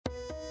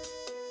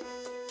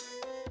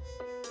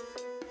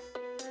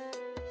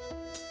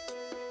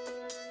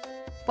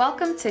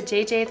Welcome to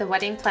JJ the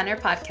Wedding Planner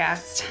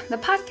Podcast, the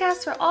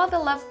podcast for all the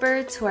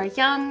lovebirds who are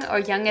young or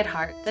young at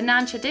heart, the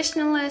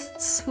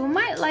non-traditionalists who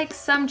might like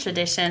some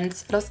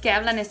traditions, los que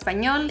hablan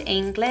español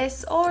e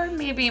inglés, or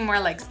maybe more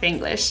like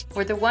Spanglish,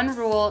 where the one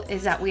rule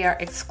is that we are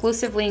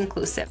exclusively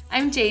inclusive.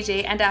 I'm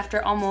JJ, and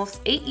after almost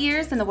 8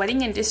 years in the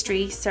wedding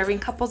industry, serving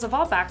couples of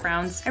all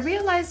backgrounds, I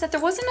realized that there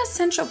wasn't a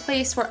central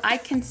place where I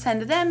can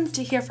send them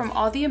to hear from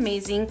all the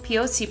amazing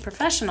POC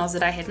professionals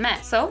that I had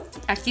met. So,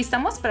 aquí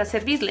estamos para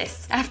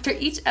servirles. After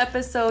each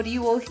episode,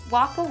 you will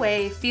walk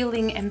away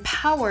feeling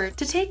empowered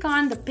to take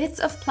on the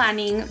bits of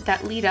planning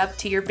that lead up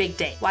to your big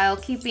day, while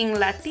keeping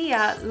la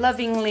tía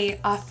lovingly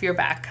off your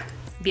back.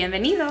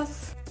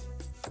 Bienvenidos!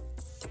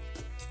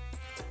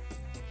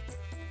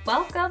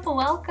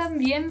 Welcome,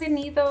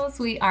 bienvenidos.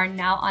 We are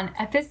now on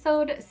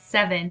episode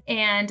 7,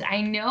 and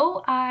I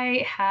know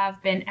I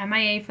have been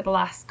MIA for the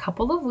last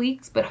couple of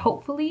weeks, but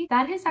hopefully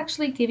that has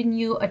actually given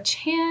you a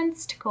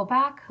chance to go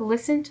back,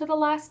 listen to the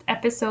last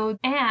episode,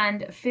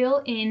 and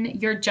fill in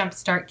your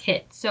Jumpstart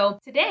kit. So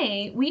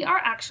today we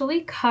are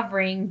actually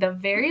covering the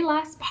very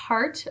last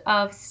part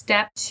of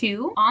step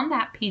 2 on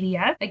that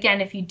PDF. Again,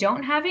 if you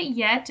don't have it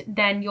yet,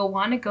 then you'll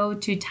want to go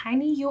to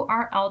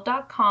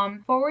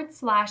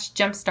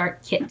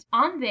tinyurl.com/Jumpstart kit.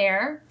 On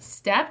there,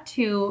 step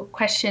 2,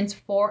 questions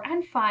 4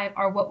 and 5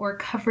 are what we're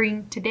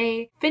covering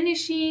today,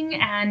 finishing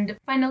and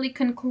finally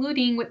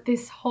concluding with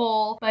this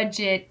whole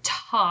budget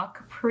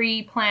talk,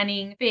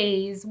 pre-planning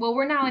phase. Well,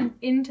 we're now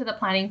into the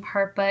planning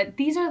part, but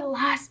these are the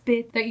last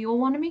bits that you'll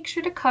want to make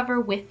sure to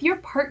cover with your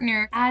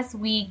partner as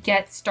we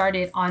get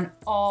started on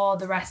all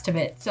the rest of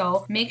it.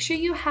 So make sure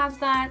you have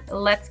that.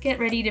 Let's get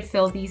ready to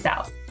fill these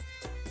out.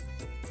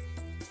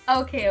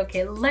 Okay,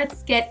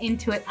 let's get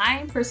into it. I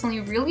am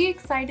personally really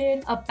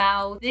excited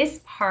about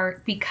this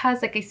part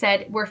because, like I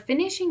said, we're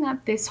finishing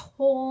up this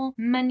whole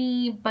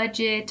money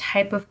budget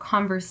type of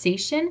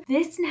conversation.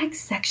 This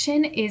next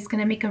section is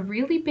going to make a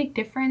really big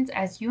difference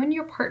as you and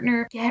your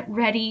partner get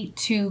ready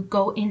to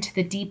go into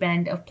the deep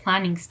end of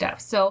planning stuff.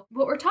 So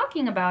what we're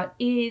talking about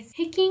is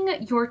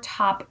picking your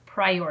top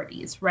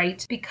priorities,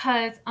 right?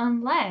 Because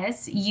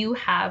unless you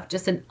have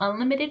just an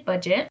unlimited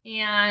budget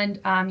and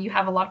you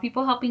have a lot of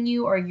people helping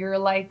you, or you're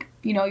like,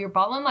 you're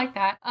balling like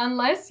that,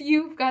 unless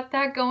you've got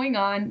that going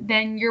on,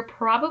 then you're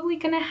probably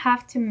going to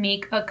have to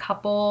make a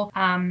couple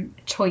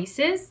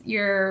choices.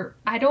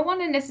 I don't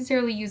want to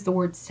necessarily use the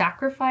word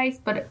sacrifice,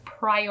 but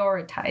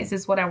prioritize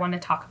is what I want to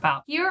talk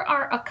about. Here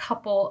are a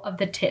couple of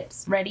the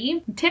tips.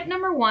 Ready? Tip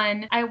number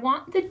 1, I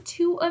want the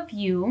two of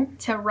you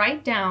to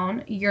write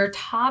down your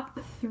top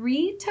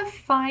 3 to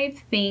 5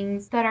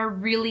 things that are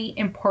really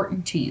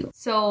important to you.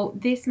 So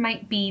this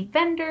might be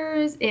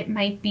vendors, it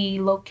might be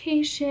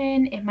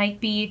location, it might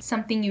be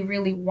something you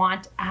really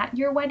want at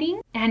your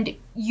wedding, and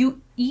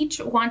you each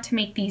want to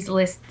make these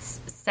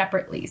lists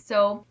separately.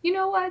 So, you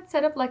know what?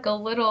 Set up like a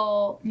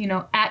little,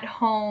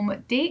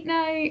 at-home date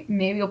night,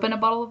 maybe open a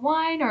bottle of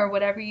wine or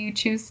whatever you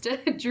choose to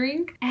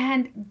drink,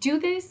 and do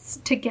this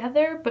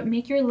together, but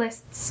make your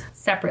lists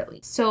separately.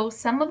 So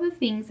some of the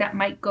things that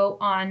might go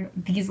on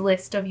these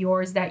lists of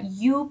yours that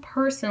you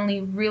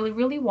personally really,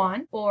 really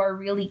want or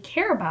really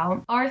care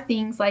about are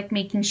things like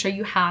making sure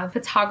you have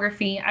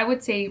photography. I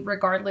would say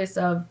regardless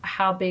of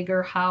how big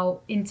or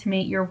how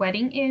intimate your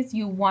wedding is,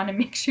 you want to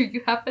make sure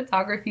you have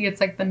photography. It's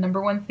like the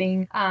number one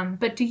thing.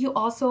 But do you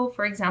also,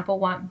 for example,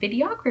 want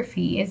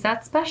videography? Is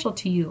that special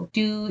to you?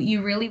 Do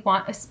you really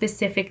want a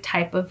specific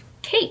type of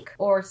cake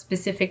or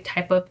specific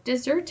type of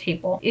dessert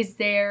table? Is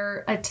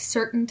there a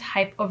certain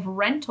type of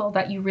rental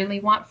that you really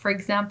want? For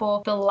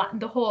example,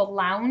 the whole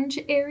lounge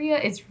area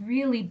is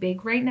really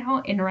big right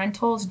now in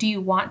rentals. Do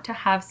you want to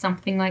have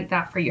something like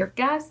that for your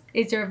guests?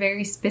 Is there a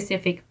very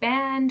specific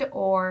band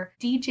or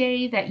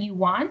DJ that you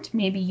want?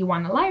 Maybe you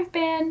want a live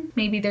band.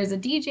 Maybe there's a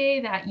DJ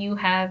that you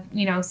have,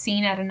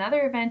 seen at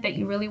another event that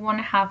you really want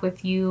to have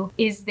with you.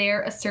 Is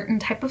there a certain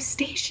type of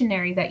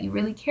stationery that you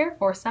really care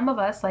for? Some of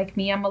us, like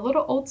me, I'm a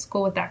little old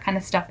school with that kind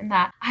of stuff, and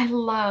that I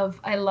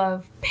love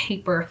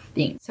paper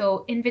things.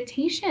 So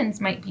invitations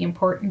might be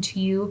important to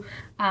you.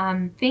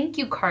 Thank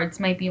you cards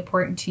might be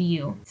important to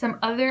you. Some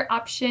other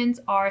options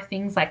are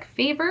things like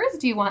favors.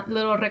 Do you want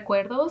little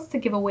recuerdos to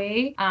give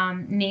away?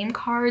 Name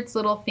cards,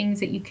 little things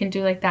that you can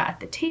do like that at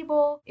the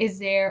table. Is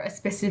there a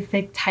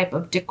specific type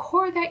of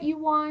decor that you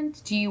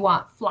want? Do you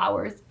want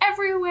flowers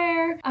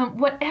everywhere?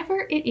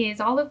 Whatever it is,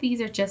 all of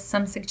these are just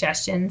some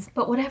suggestions,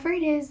 but whatever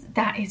it is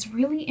that is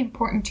really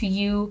important to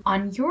you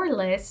on your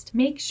list,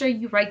 make sure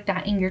you write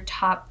that in your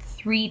top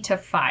 3 to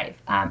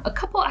 5. A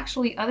couple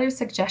actually other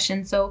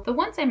suggestions. So the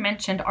ones I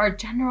mentioned are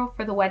general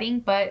for the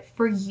wedding, but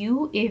for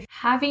you, if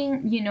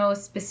having, a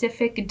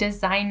specific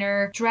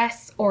designer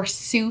dress or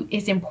suit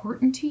is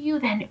important to you,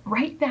 then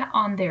write that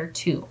on there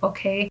too,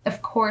 okay?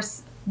 Of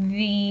course,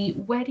 the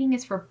wedding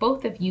is for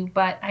both of you,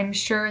 but I'm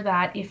sure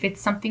that if it's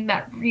something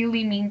that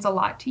really means a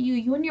lot to you,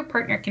 you and your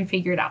partner can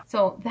figure it out.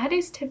 So that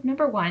is tip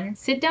number 1.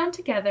 Sit down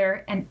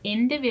together and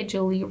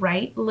individually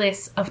write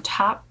lists of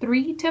top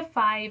 3 to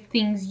 5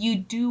 things you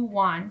do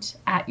want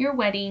at your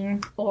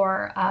wedding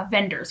or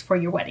vendors for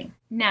your wedding.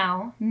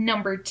 Now,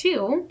 number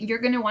 2, you're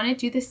going to want to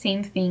do the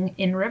same thing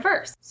in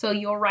reverse. So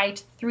you'll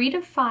write 3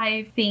 to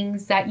 5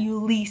 things that you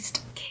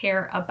least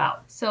care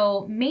about.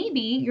 So maybe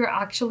you're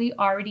actually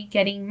already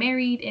getting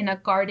married in a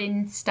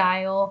garden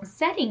style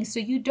setting, so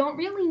you don't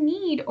really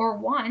need or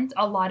want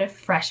a lot of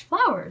fresh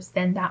flowers.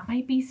 Then that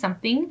might be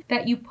something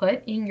that you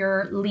put in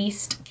your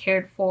least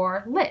cared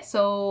for list.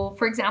 So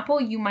for example,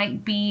 you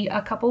might be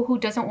a couple who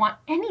doesn't want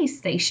any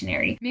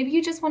stationery. Maybe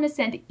you just want to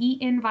send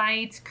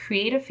e-invites,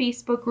 create a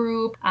Facebook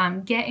group,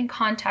 get in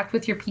contact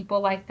with your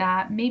people like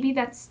that. Maybe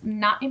that's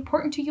not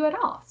important to you at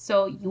all.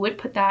 So you would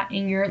put that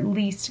in your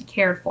least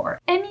cared for.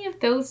 Any of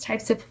those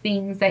types of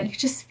things that you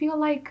just feel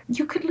like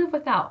you could live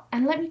without.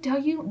 And let me tell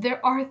you,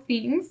 there are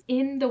things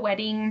in the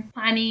wedding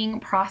planning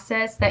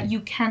process that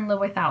you can live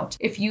without.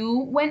 If you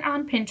went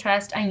on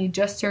Pinterest and you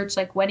just search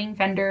like wedding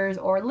vendors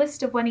or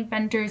list of wedding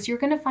vendors, you're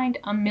going to find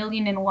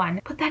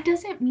 1,000,001. But that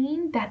doesn't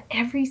mean that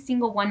every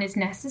single one is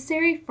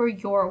necessary for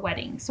your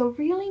wedding. So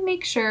really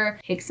make sure,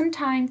 take some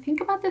time,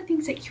 think about the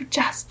things that you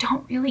just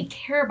don't really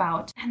care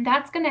about. And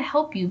that's going to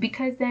help you,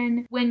 because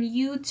then when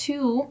you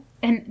two,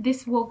 and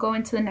this will go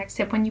into the next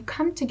tip, when you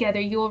come together,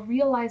 you'll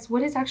realize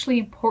what is actually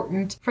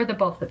important for the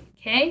both of you,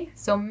 okay?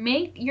 So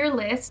make your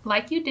list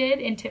like you did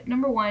in tip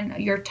number 1,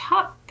 your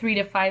top 3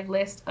 to 5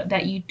 list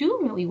that you do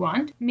really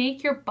want.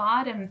 Make your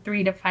bottom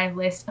 3 to 5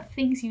 list of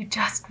things you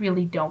just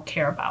really don't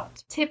care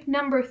about. Tip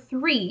number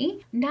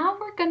 3, now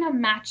we're gonna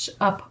match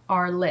up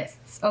our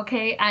lists,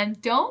 okay?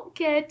 And don't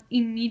get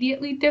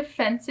immediately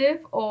defensive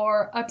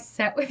or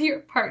upset with your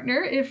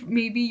partner if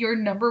maybe your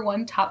number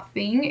 1 top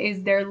thing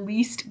is their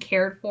least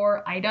cared for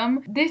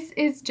item. This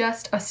is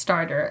just a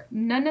starter.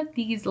 None of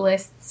these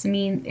lists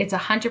mean it's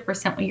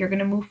 100% what you're going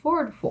to move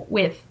forward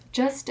with.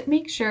 Just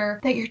make sure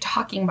that you're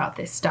talking about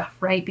this stuff,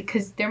 right?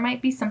 Because there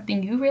might be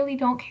something you really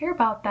don't care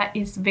about that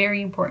is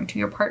very important to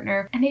your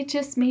partner, and it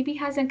just maybe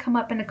hasn't come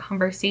up in a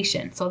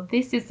conversation. So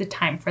this is the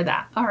time for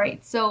that. All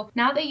right. So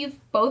now that you've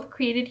both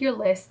created your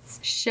lists,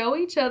 show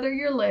each other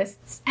your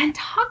lists and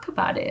talk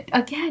about it.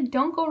 Again,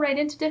 don't go right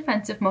into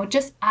defensive mode.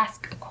 Just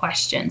ask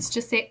questions.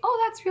 Just say,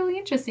 oh, that's really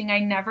interesting. I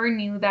never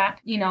knew that,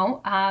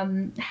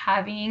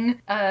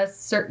 having a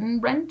certain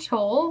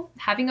rental,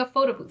 having a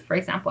photo booth, for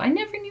example. I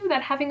never knew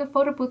that having a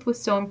photo booth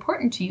was so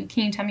important to you.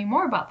 Can you tell me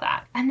more about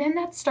that? And then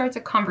that starts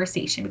a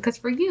conversation, because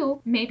for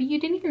you, maybe you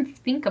didn't even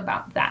think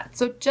about that.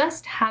 So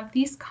just have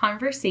these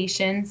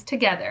conversations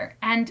together,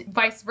 and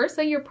vice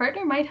versa. Your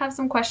partner might have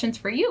some questions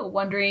for you,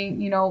 wondering,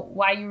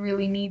 why you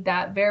really need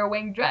that Vera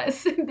Wang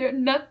dress.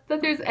 Not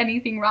that there's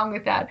anything wrong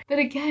with that. But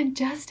again,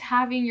 just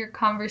having your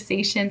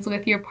conversations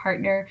with your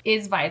partner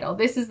is vital.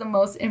 This is the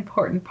most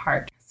important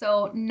part.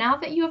 So now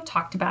that you have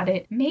talked about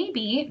it,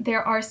 maybe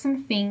there are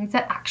some things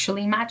that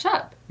actually match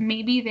up.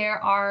 Maybe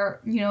there are,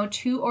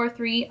 2 or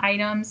 3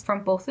 items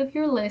from both of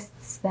your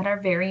lists that are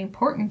very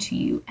important to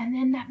you. And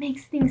then that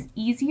makes things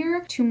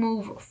easier to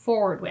move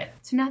forward with.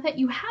 So now that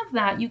you have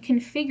that, you can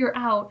figure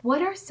out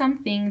what are some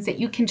things that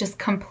you can just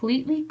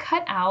completely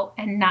cut out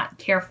and not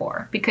care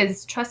for.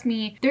 Because trust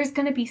me, there's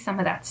going to be some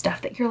of that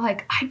stuff that you're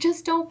like, I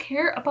just don't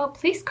care about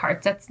place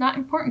cards. That's not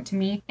important to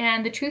me.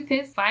 And the truth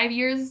is, 5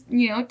 years,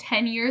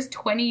 10 years,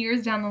 20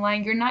 years down the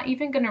line, you're not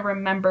even going to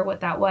remember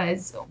what that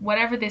was.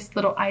 Whatever this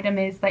little item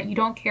is that you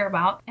don't care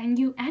about, and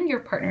you and your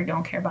partner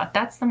don't care about.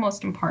 That's the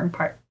most important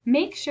part.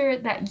 Make sure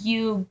that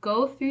you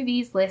go through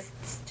these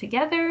lists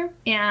together,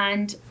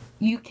 and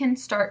you can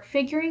start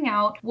figuring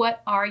out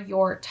what are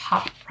your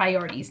top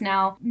priorities.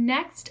 Now,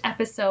 next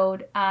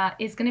episode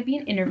is going to be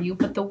an interview,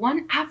 but the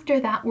one after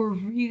that, we're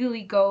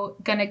really going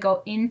to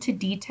go into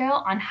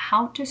detail on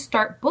how to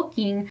start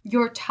booking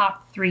your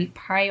top 3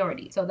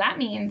 priorities. So that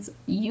means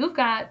you've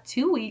got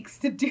 2 weeks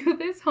to do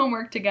this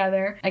homework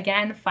together.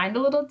 Again, find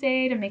a little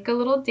day to make a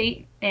little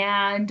date,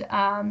 and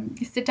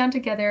you sit down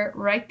together,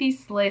 write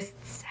these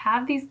lists,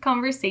 have these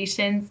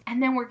conversations,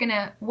 and then we're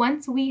gonna,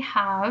 once we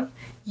have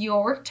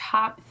your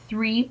top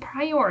 3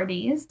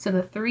 priorities, so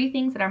the 3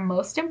 things that are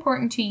most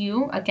important to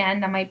you, again,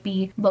 that might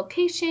be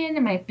location,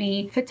 it might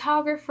be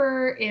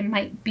photographer, it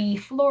might be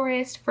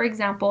florist, for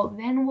example,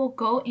 then we'll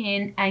go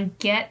in and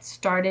get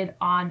started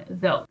on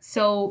those.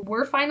 So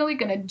we're finally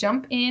gonna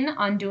jump in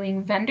on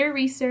doing vendor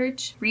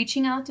research,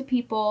 reaching out to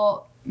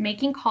people,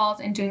 making calls,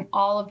 and doing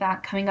all of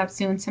that coming up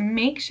soon. So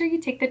make sure you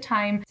take the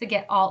time to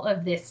get all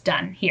of this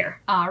done here.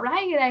 All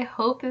right. I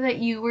hope that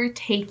you were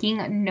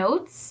taking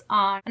notes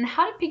on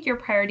how to pick your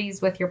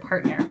priorities with your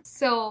partner.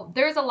 So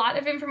there's a lot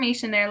of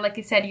information there. Like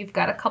I said, you've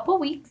got a couple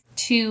weeks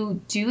to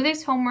do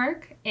this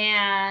homework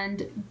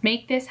and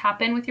make this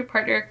happen with your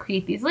partner.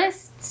 Create these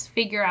lists,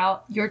 figure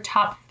out your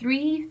top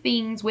 3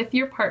 things with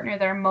your partner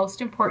that are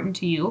most important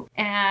to you.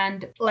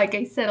 And like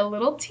I said, a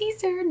little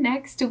teaser,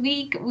 next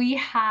week we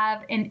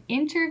have an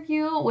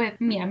interview with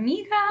mi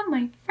amiga,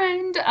 my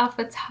friend, a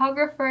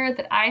photographer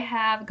that I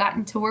have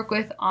gotten to work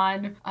with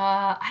on,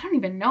 I don't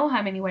even know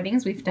how many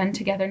weddings we've done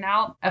together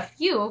now, a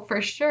few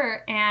for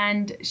sure.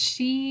 And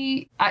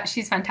she's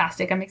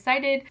fantastic. I'm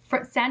excited.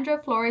 Sandra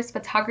Flores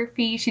Photography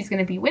photography. She's going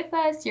to be with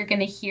us. You're going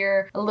to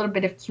hear a little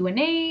bit of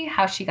Q&A,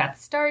 how she got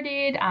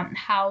started,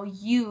 how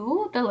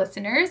you, the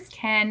listeners,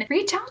 can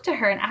reach out to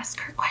her and ask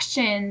her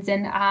questions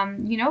and,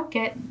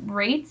 get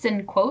rates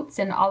and quotes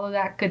and all of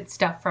that good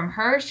stuff from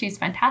her. She's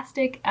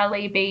fantastic,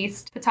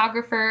 LA-based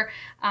photographer.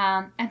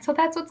 And so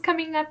that's what's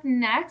coming up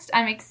next.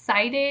 I'm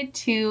excited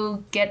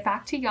to get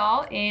back to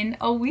y'all in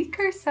a week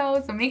or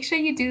so. So make sure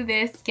you do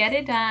this, get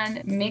it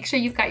done, make sure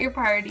you've got your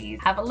priorities,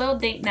 have a little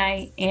date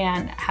night,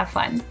 and have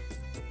fun.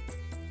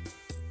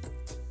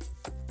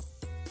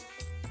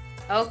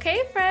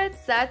 Okay, friends,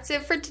 that's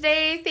it for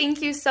today.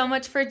 Thank you so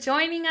much for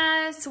joining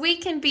us. We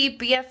can be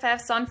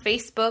BFFs on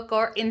Facebook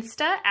or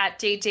Insta at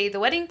JJ the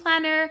Wedding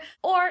Planner.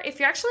 Or if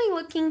you're actually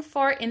looking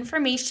for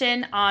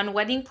information on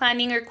wedding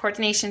planning or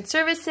coordination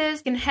services,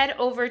 you can head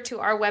over to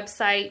our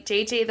website,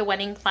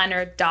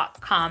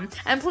 jjtheweddingplanner.com.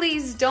 And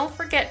please don't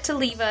forget to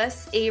leave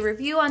us a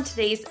review on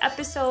today's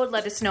episode.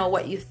 Let us know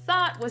what you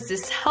thought. Was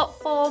this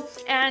helpful?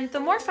 And the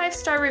more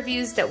 5-star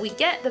reviews that we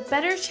get, the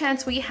better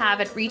chance we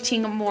have at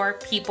reaching more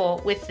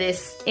people with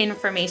this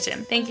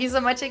information. Thank you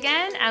so much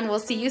again, and we'll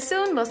see you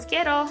soon. Los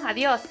quiero.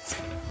 Adios.